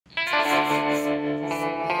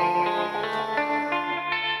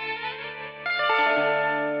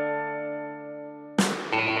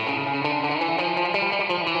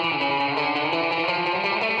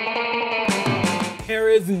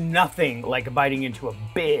nothing like biting into a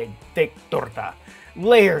big, thick torta.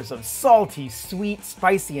 Layers of salty, sweet,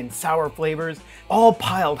 spicy, and sour flavors, all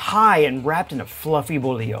piled high and wrapped in a fluffy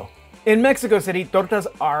bolillo. In Mexico City, tortas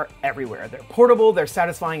are everywhere. They're portable, they're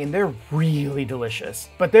satisfying, and they're really delicious.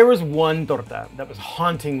 But there was one torta that was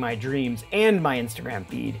haunting my dreams and my Instagram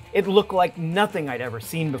feed. It looked like nothing I'd ever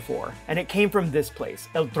seen before, and it came from this place,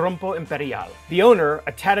 El Trompo Imperial. The owner,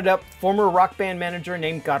 a tatted up former rock band manager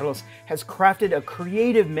named Carlos, has crafted a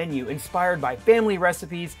creative menu inspired by family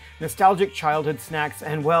recipes, nostalgic childhood snacks,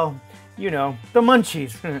 and well, you know, the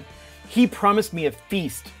munchies. He promised me a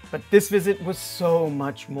feast, but this visit was so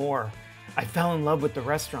much more. I fell in love with the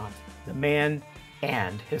restaurant, the man,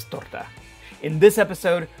 and his torta. In this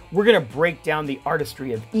episode, we're gonna break down the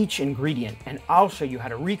artistry of each ingredient, and I'll show you how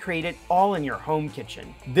to recreate it all in your home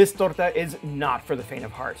kitchen. This torta is not for the faint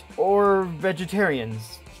of heart, or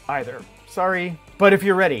vegetarians either. Sorry. But if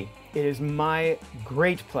you're ready, it is my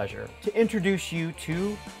great pleasure to introduce you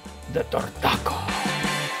to the tortaco.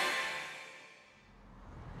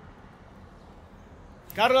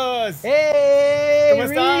 Carlos, ¡Hey! ¿cómo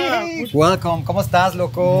estás? Welcome, ¿cómo estás,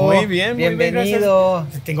 loco? Muy bien, bienvenido.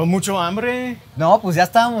 Gracias. Tengo mucho hambre. No, pues ya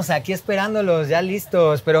estábamos aquí esperándolos, ya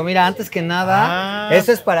listos. Pero mira, antes que nada,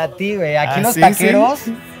 eso es para ti, güey. Aquí los taqueros,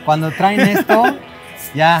 sí. Cuando traen esto,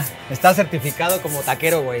 ya está certificado como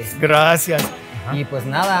taquero, güey. Gracias. Ajá. Y pues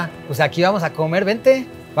nada, pues aquí vamos a comer, vente.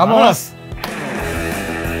 ¡Vamos!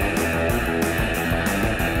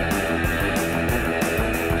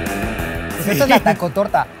 Esta es la taco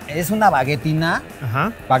torta. Es una baguetina,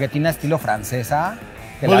 baguetina estilo francesa.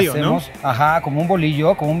 Que bolillo, la hacemos, ¿no? Ajá, como un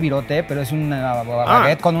bolillo, como un virote, pero es una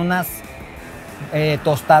baguette con unas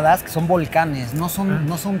tostadas que son volcanes. No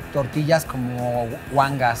son tortillas como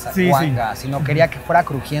guangas, sino quería que fuera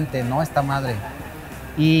crujiente, ¿no? Esta madre.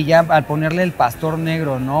 Y ya al ponerle el pastor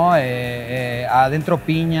negro, ¿no? Adentro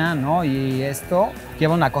piña, ¿no? Y esto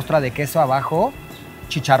lleva una costra de queso abajo,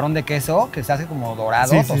 chicharrón de queso que se hace como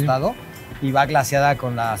dorado, tostado. Y va glaseada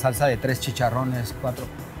con la salsa de 3 chicharrones, 4.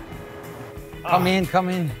 Come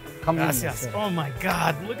in. Gracias. Oh my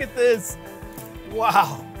God, look at this.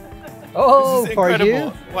 Wow. Oh, this is for incredible.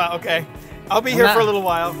 you? Wow, okay. I'll be here for a little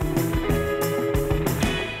while.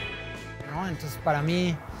 No, entonces para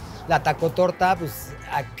mí la taco torta, pues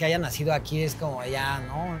que haya nacido aquí es como ya,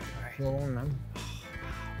 ¿no?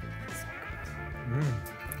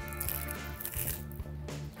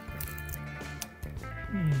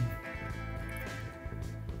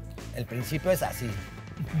 El principio es así,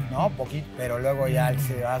 ¿no? Poquito, pero luego ya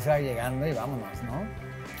se va llegando y vámonos, ¿no?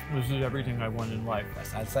 This is everything I want in life. La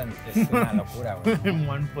salsa es una locura, güey. In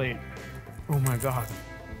one plate. Oh my God.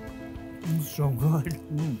 It's so good.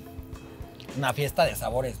 Una fiesta de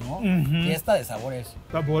sabores, ¿no? Fiesta de sabores.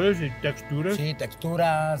 Sabores y texturas. Sí,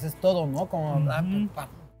 texturas, es todo, ¿no? Como...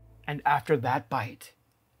 And after that bite,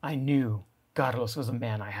 I knew Carlos was a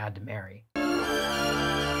man I had to marry.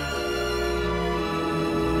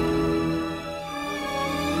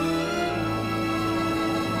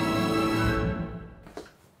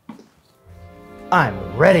 I'm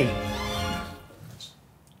ready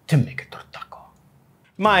to make a tortaco.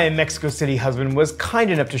 My Mexico City husband was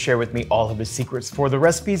kind enough to share with me all of his secrets for the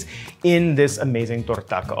recipes in this amazing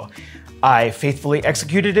tortaco. I faithfully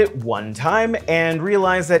executed it one time and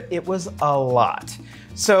realized that it was a lot.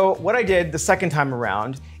 So what I did the second time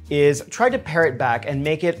around is try to pare it back and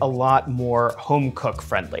make it a lot more home cook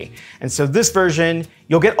friendly. And so this version,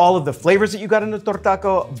 you'll get all of the flavors that you got in the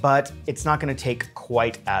tortaco, but it's not gonna take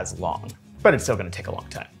quite as long. But it's still gonna take a long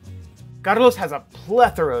time. Carlos has a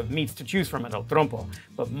plethora of meats to choose from at El Trompo,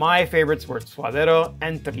 but my favorites were suadero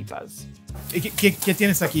and tripas. ¿Qué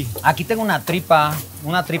tienes aquí? Aquí tengo una tripa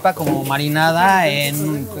como marinada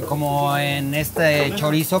como en este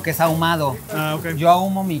chorizo que es ahumado. Okay. Yo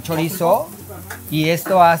ahumo mi chorizo y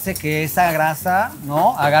esto hace que esa grasa,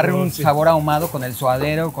 ¿no? Agarre un sabor ahumado con el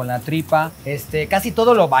suadero, con la tripa. Casi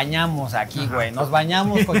todo lo bañamos aquí, güey. Nos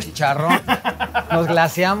bañamos con chicharrón, nos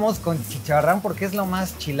glaseamos con chicharrón porque es lo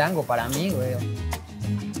más chilango para mí, güey.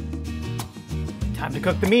 Time to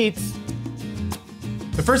cook the meats.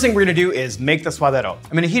 The first thing we're gonna do is make the suadero.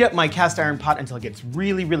 I'm gonna heat up my cast iron pot until it gets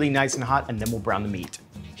really, really nice and hot, and then we'll brown the meat.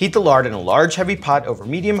 Heat the lard in a large heavy pot over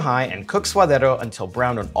medium-high and cook suadero until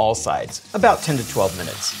brown on all sides, about 10 to 12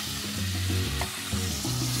 minutes.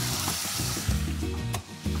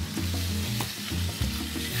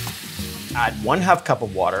 Add 1/2 cup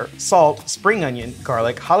of water, salt, spring onion,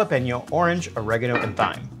 garlic, jalapeno, orange, oregano, and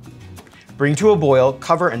thyme. Bring to a boil,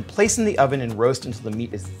 cover, and place in the oven and roast until the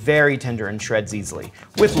meat is very tender and shreds easily,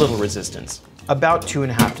 with little resistance, about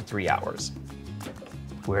 2.5 to 3 hours.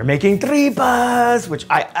 We're making tripas, which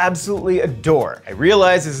I absolutely adore. I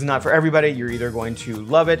realize this is not for everybody. You're either going to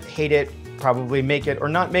love it, hate it, probably make it or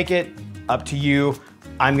not make it. Up to you.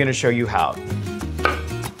 I'm gonna show you how.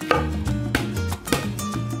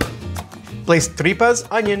 Place tripas,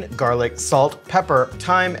 onion, garlic, salt, pepper,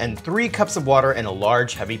 thyme, and 3 cups of water in a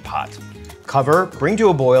large, heavy pot. Cover, bring to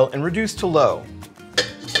a boil, and reduce to low.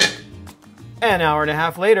 An hour and a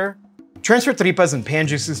half later, transfer tripas and pan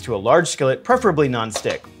juices to a large skillet, preferably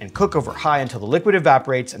non-stick, and cook over high until the liquid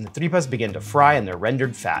evaporates and the tripas begin to fry in their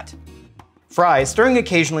rendered fat. Fry, stirring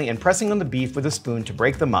occasionally and pressing on the beef with a spoon to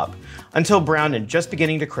break them up, until brown and just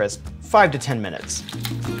beginning to crisp, 5 to 10 minutes.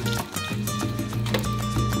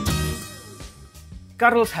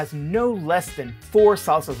 Carlos has no less than 4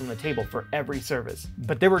 salsas on the table for every service,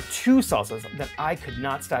 but there were 2 salsas that I could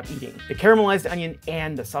not stop eating, the caramelized onion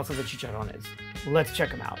and the salsa de chicharrones. Let's check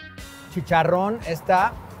them out. Chicharrón,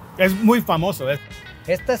 esta Es muy famoso.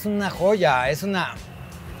 esta es una joya, es una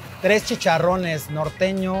 3 chicharrones,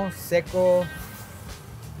 norteño, seco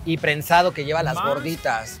y prensado que lleva las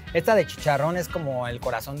gorditas. Esta de chicharrón es como el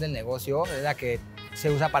corazón del negocio, es la que se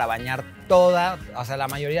usa para bañar toda, o sea, la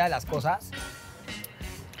mayoría de las cosas.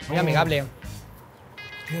 Muy amigable.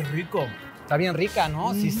 Qué rico. Está bien rica,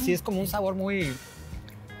 ¿no? Sí, es como un sabor muy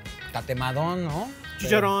tatemadón, ¿no?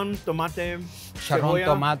 Chicharrón, tomate, Chicharrón, cebolla.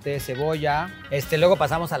 tomate, cebolla. Luego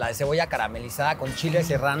pasamos a la de cebolla caramelizada con chile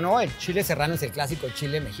serrano. El chile serrano es el clásico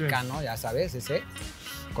chile mexicano, ya sabes, ese.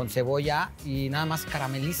 Con cebolla y nada más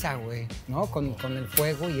carameliza, güey, ¿no? Con el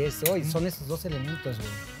fuego y eso. Y son esos 2 elementos, güey.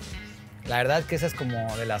 La verdad es que esa es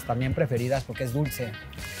como de las también preferidas porque es dulce.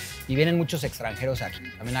 Y vienen muchos extranjeros aquí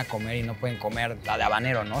también a comer y no pueden comer la de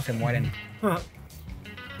habanero, ¿no? Se mueren.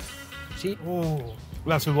 Sí.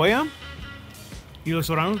 La cebolla y los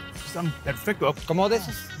serranos están perfectos. Como de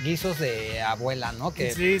esos guisos de abuela, ¿no?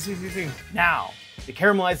 Que Sí. Now, the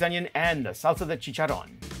caramelized onion and the salsa de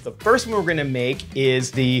chicharrón. The first one we're gonna make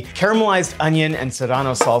is the caramelized onion and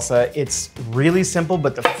serrano salsa. It's really simple,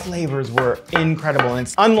 but the flavors were incredible, and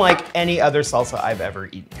it's unlike any other salsa I've ever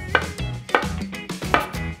eaten.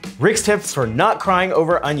 Rick's tips for not crying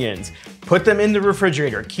over onions. Put them in the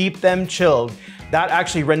refrigerator, keep them chilled. That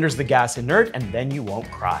actually renders the gas inert, and then you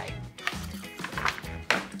won't cry.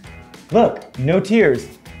 Look, no tears.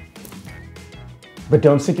 But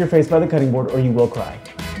don't stick your face by the cutting board or you will cry.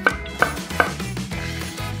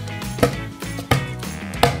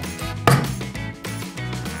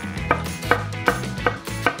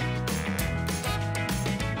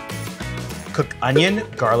 Cook onion,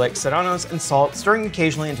 garlic, serranos, and salt, stirring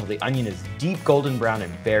occasionally until the onion is deep golden brown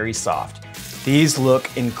and very soft. These look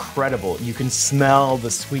incredible. You can smell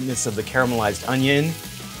the sweetness of the caramelized onion.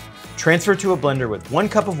 Transfer to a blender with 1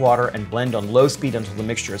 cup of water and blend on low speed until the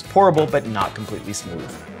mixture is pourable but not completely smooth.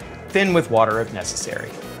 Thin with water if necessary.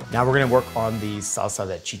 Now we're gonna work on the salsa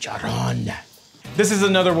de chicharrón. This is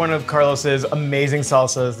another one of Carlos's amazing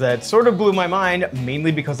salsas that sort of blew my mind,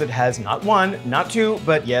 mainly because it has not 1, not 2,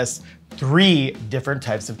 but yes, 3 different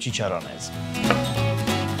types of chicharrones.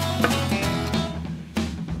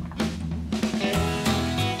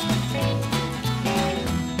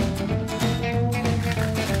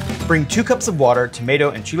 Bring 2 cups of water,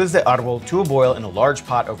 tomato, and chiles de árbol to a boil in a large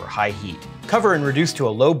pot over high heat. Cover and reduce to a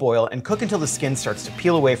low boil and cook until the skin starts to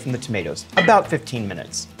peel away from the tomatoes, about 15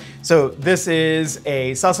 minutes. So this is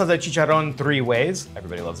a salsa de chicharrón 3 ways.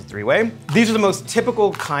 Everybody loves a 3-way. These are the most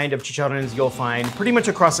typical kind of chicharrones you'll find pretty much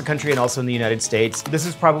across the country and also in the United States. This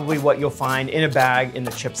is probably what you'll find in a bag in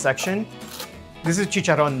the chip section. This is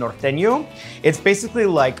chicharrón norteño. It's basically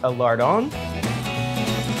like a lardon.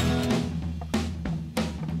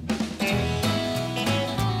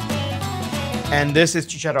 And this is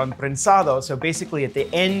chicharrón prensado. So basically at the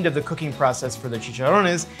end of the cooking process for the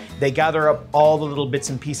chicharrones, they gather up all the little bits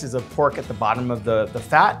and pieces of pork at the bottom of the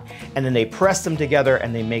fat, and then they press them together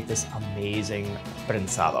and they make this amazing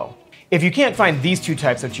prensado. If you can't find these 2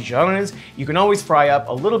 types of chicharrones, you can always fry up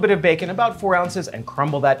a little bit of bacon, about 4 ounces, and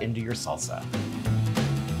crumble that into your salsa.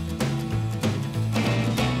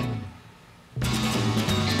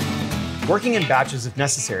 Working in batches if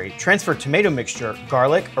necessary, transfer tomato mixture,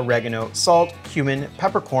 garlic, oregano, salt, cumin,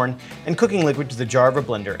 peppercorn, and cooking liquid to the jar of a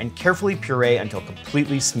blender and carefully puree until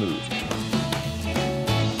completely smooth.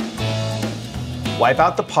 Wipe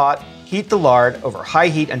out the pot, heat the lard over high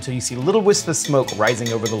heat until you see little wisps of smoke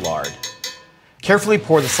rising over the lard. Carefully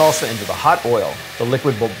pour the salsa into the hot oil. The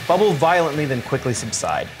liquid will bubble violently, then quickly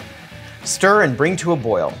subside. Stir and bring to a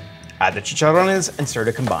boil. Add the chicharrones and stir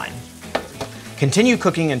to combine. Continue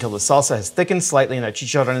cooking until the salsa has thickened slightly and the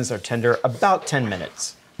chicharrones are tender, about 10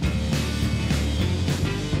 minutes.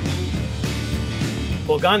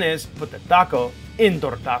 Volcanes put the taco in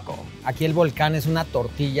tortaco. Aquí el volcán es una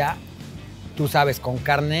tortilla, tú sabes, con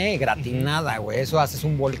carne gratinada, güey. Eso haces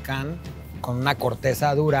un volcán con una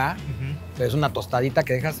corteza dura. Pero es una tostadita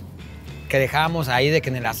que dejábamos ahí de que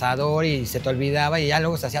en el asador y se te olvidaba y ya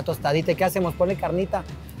luego se hacía tostadita. ¿Y qué hacemos? Ponle carnita.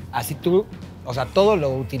 Así tú, o sea, todo lo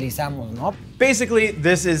utilizamos, ¿no? Basically,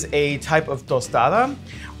 this is a type of tostada.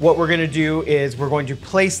 What we're gonna do is we're going to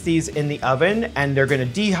place these in the oven and they're gonna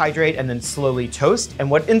dehydrate and then slowly toast. And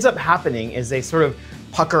what ends up happening is they sort of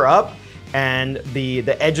pucker up and the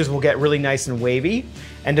edges will get really nice and wavy.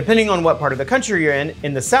 And depending on what part of the country you're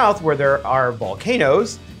in the south where there are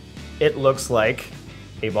volcanoes, it looks like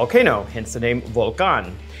a volcano, hence the name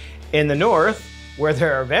volcán. In the north, where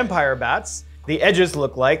there are vampire bats, the edges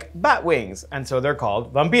look like bat wings, and so they're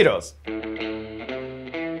called vampiros.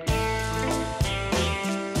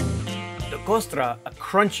 The costra, a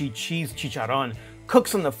crunchy cheese chicharrón,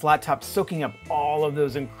 cooks on the flat top, soaking up all of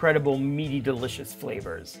those incredible, meaty, delicious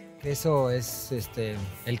flavors. Queso es,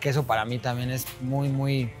 el queso para mí también es muy,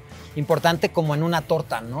 muy importante como en una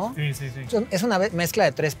torta, ¿no? Sí, sí, sí. Es una mezcla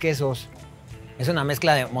de 3 quesos. Es una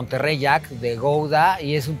mezcla de Monterrey Jack, de Gouda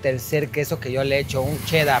y es un tercer queso que yo le echo, un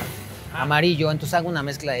cheddar amarillo. Entonces hago una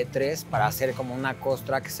mezcla de 3 para hacer como una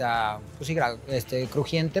costra que sea, pues sí,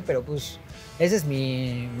 crujiente, pero pues esa es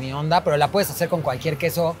mi onda. Pero la puedes hacer con cualquier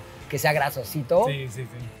queso que sea grasosito. Sí, sí,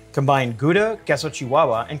 sí. Combine Gouda, queso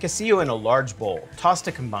chihuahua, and quesillo in a large bowl. Toss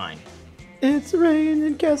to combine. It's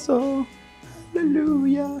raining queso.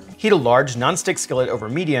 Hallelujah. Heat a large nonstick skillet over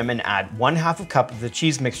medium and add 1/2 cup of the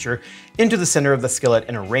cheese mixture into the center of the skillet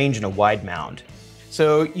and arrange in a wide mound.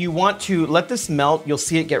 So you want to let this melt. You'll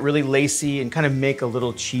see it get really lacy and kind of make a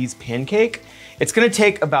little cheese pancake. It's gonna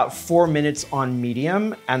take about 4 minutes on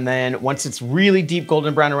medium, and then once it's really deep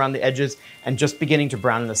golden brown around the edges and just beginning to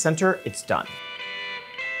brown in the center, it's done.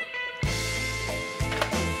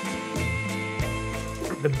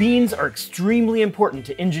 The beans are extremely important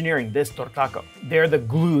to engineering this tortaco. They're the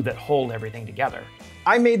glue that hold everything together.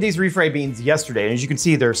 I made these refried beans yesterday, and as you can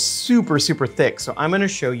see, they're super, super thick. So I'm gonna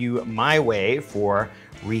show you my way for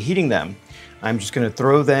reheating them. I'm just gonna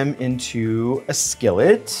throw them into a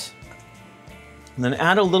skillet, and then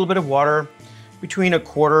add a little bit of water, between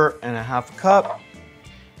 1/4 and 1/2 cup.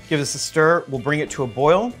 Give this a stir, we'll bring it to a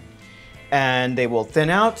boil, and they will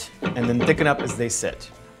thin out and then thicken up as they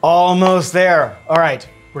sit. Almost there. All right,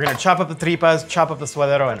 we're gonna chop up the tripas, chop up the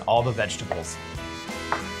suadero, and all the vegetables.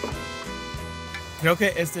 Creo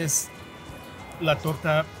que esta es la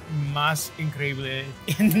torta más increíble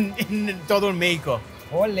en todo México.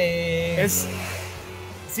 ¡Ole!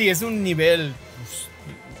 Sí, es un nivel.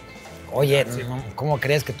 Oye, no, ¿cómo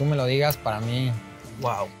crees que tú me lo digas? Para mí,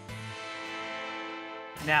 Wow.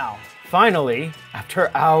 Now, finally, after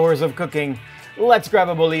hours of cooking, let's grab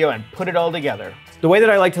a bolillo and put it all together. The way that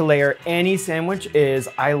I like to layer any sandwich is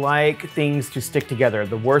I like things to stick together.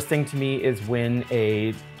 The worst thing to me is when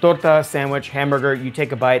a torta, sandwich, hamburger, you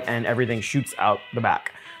take a bite and everything shoots out the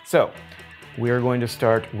back. So we're going to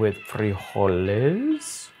start with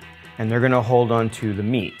frijoles, and they're gonna hold on to the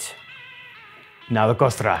meat. Now the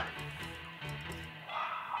costra.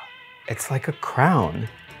 It's like a crown,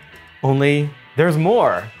 only there's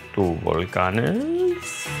more. 2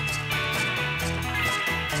 volcanes.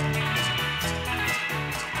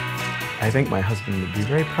 I think my husband would be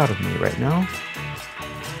very proud of me right now.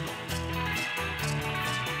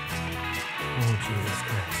 Oh, Jesus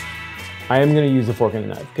Christ. I am gonna use a fork and a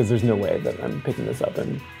knife because there's no way that I'm picking this up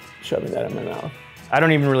and shoving that in my mouth. I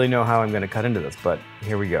don't even really know how I'm gonna cut into this, but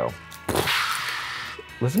here we go.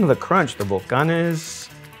 Listen to the crunch. The volcanes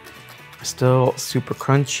are still super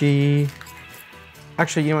crunchy.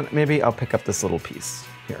 Actually, you know what? Maybe I'll pick up this little piece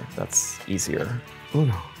here. That's easier.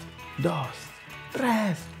 1, 2,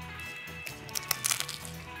 3.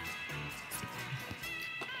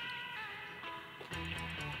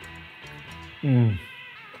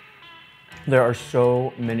 There are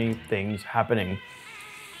so many things happening.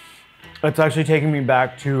 It's actually taking me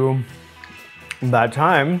back to that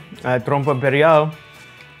time at Trompo Imperial.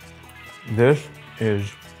 This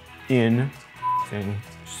is insane.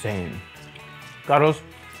 Carlos,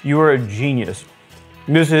 you are a genius.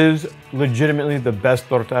 This is legitimately the best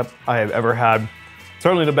torta I have ever had.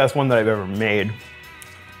 Certainly the best one that I've ever made.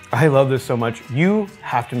 I love this so much. You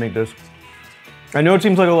have to make this. I know it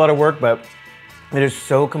seems like a lot of work, but it is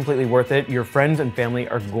so completely worth it. Your friends and family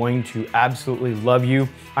are going to absolutely love you.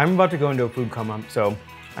 I'm about to go into a food coma, so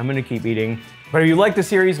I'm gonna keep eating. But if you like the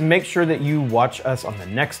series, make sure that you watch us on the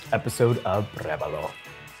next episode of Pruébalo.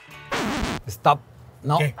 Stop.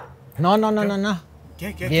 No. ¿Qué? No.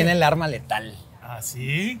 ¿Qué? Viene el arma letal. ¿Ah,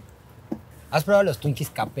 sí? ¿Has probado los Twinkies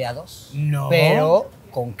capeados? No. Pero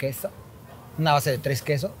con queso, una base de 3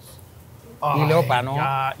 quesos. Y luego para no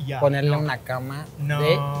ponerle una cama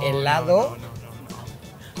de helado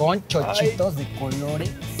con chochitos de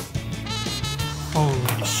colores.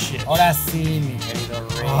 Holy shit. Ahora sí, mi querido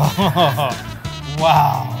Rey.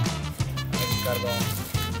 Wow. Ricardo.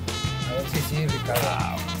 A ver si sí, Ricardo.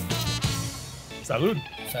 Wow. Salud.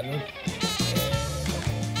 Salud.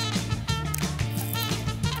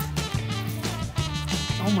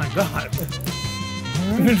 Oh my God.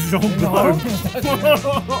 It's so good.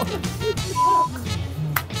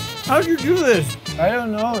 How'd you do this? I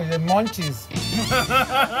don't know, the munchies.